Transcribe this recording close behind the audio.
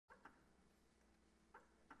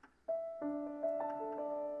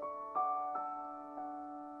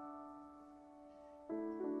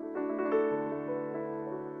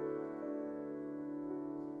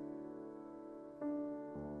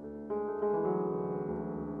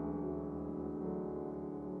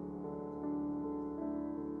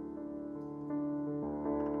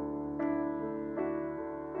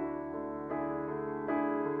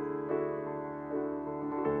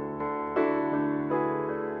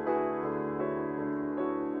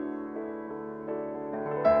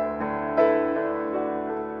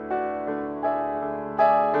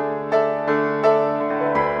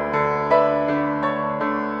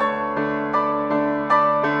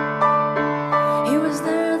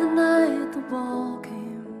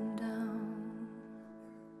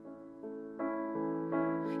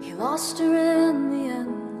lost her in the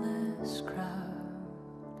endless crowd,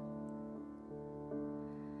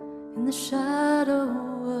 in the shadow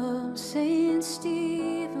of St.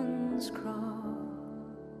 Stephen's Cross.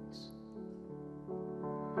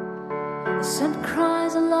 He sent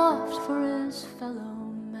cries aloft for his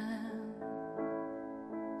fellow man,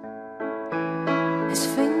 his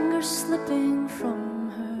fingers slipping from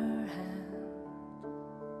her hand,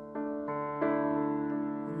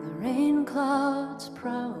 and the rain clouds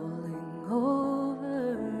prowling overhead.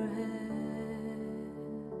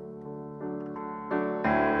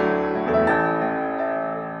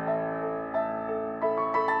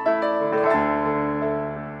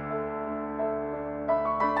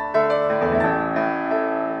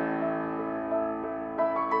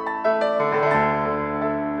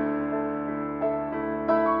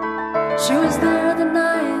 She was there the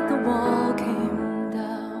night the wall came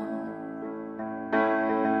down.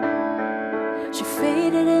 She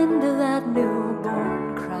faded into that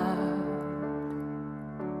newborn crowd,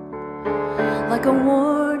 like a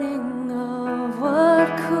warning of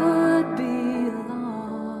what could be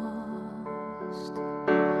lost.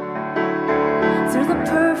 Through the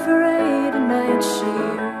perforated night she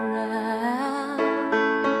ran,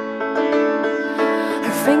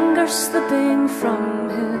 her fingers slipping from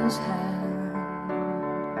his hand.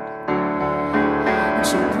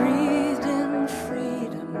 She breathed in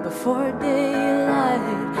freedom before daylight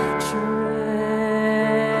tread.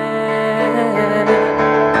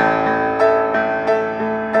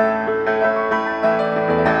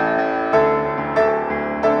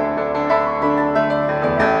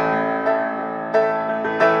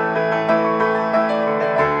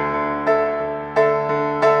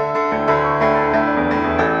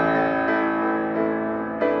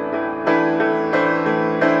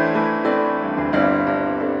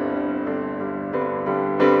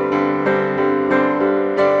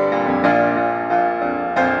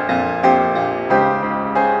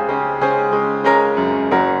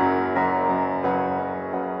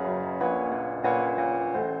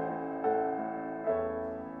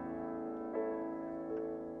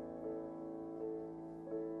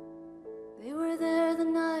 They were there the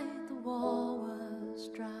night the wall was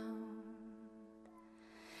drowned,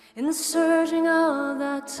 in the surging of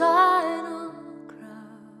that tidal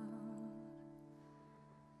crowd.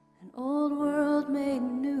 An old world made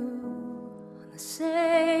new on the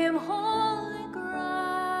same holy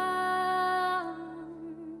ground.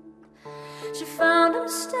 She found him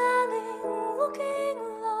standing, looking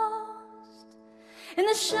lost, in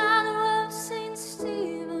the shadow of St.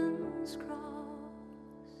 Stephen's Cross.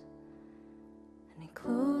 He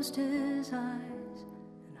closed his eyes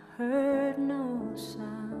and heard no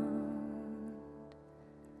sound,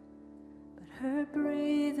 but her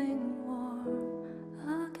breathing warm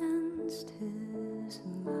against his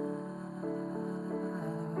mouth.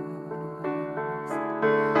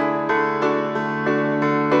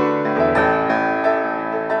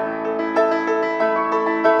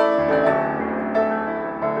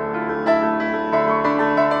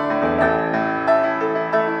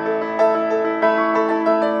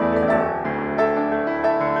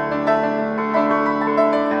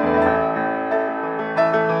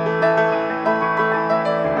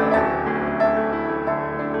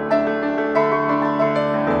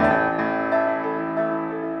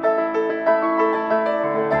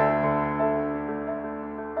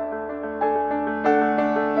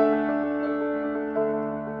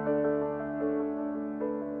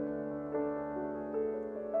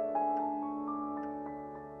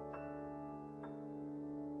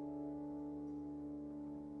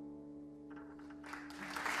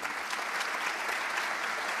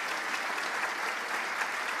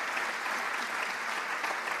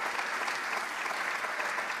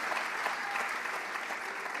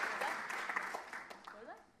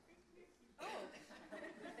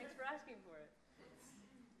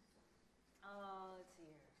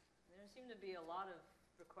 To be a lot of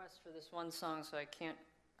requests for this one song, so I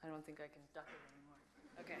don't think I can duck it anymore.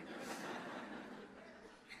 Okay.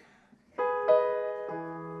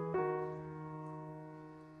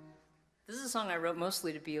 This is a song I wrote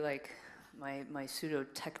mostly to be like my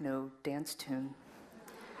pseudo-techno dance tune,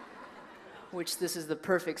 which this is the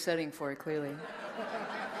perfect setting for, clearly.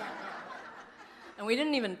 And we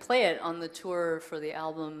didn't even play it on the tour for the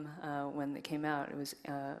album when it came out.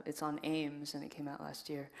 It's on Ames, and it came out last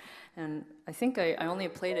year. And I think I only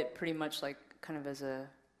played it pretty much like kind of as a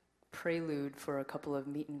prelude for a couple of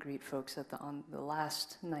meet and greet folks on the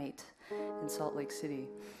last night in Salt Lake City.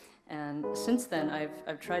 And since then,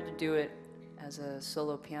 I've tried to do it as a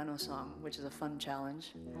solo piano song, which is a fun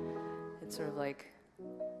challenge. It's sort of like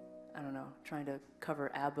I don't know, trying to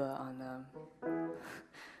cover ABBA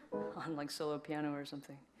on like solo piano or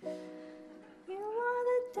something. You are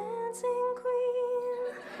the dancing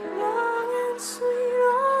queen, young and sweet,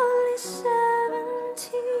 only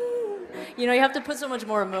 17. You know, you have to put so much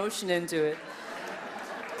more emotion into it.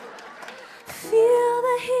 Feel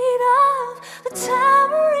the heat of the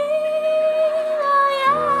tambourine, oh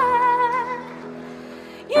yeah.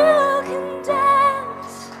 You can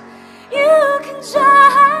dance, you can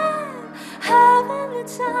jive, having the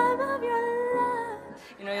time of your life.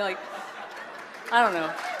 You know, you're like, I don't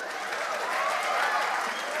know.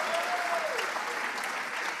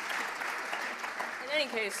 In any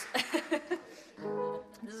case,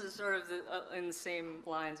 this is sort of in the same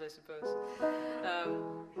lines, I suppose.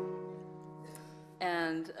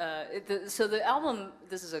 So the album,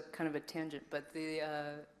 this is a kind of a tangent, but the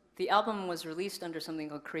album was released under something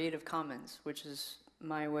called Creative Commons, which is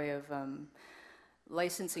my way of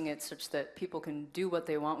licensing it such that people can do what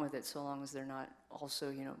they want with it so long as they're not also,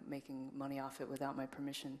 you know, making money off it without my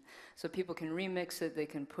permission. So people can remix it, they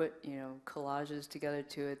can put, you know, collages together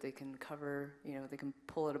to it, they can cover, you know, they can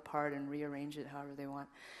pull it apart and rearrange it however they want.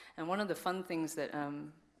 And one of the fun things that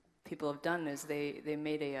people have done is they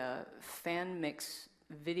made a fan mix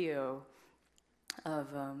video of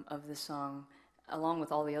this song along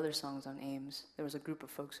with all the other songs on Ames. There was a group of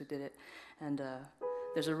folks who did it, and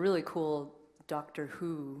there's a really cool Doctor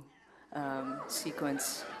Who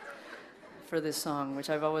sequence for this song, which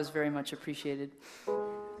I've always very much appreciated.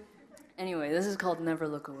 Anyway, this is called Never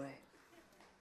Look Away.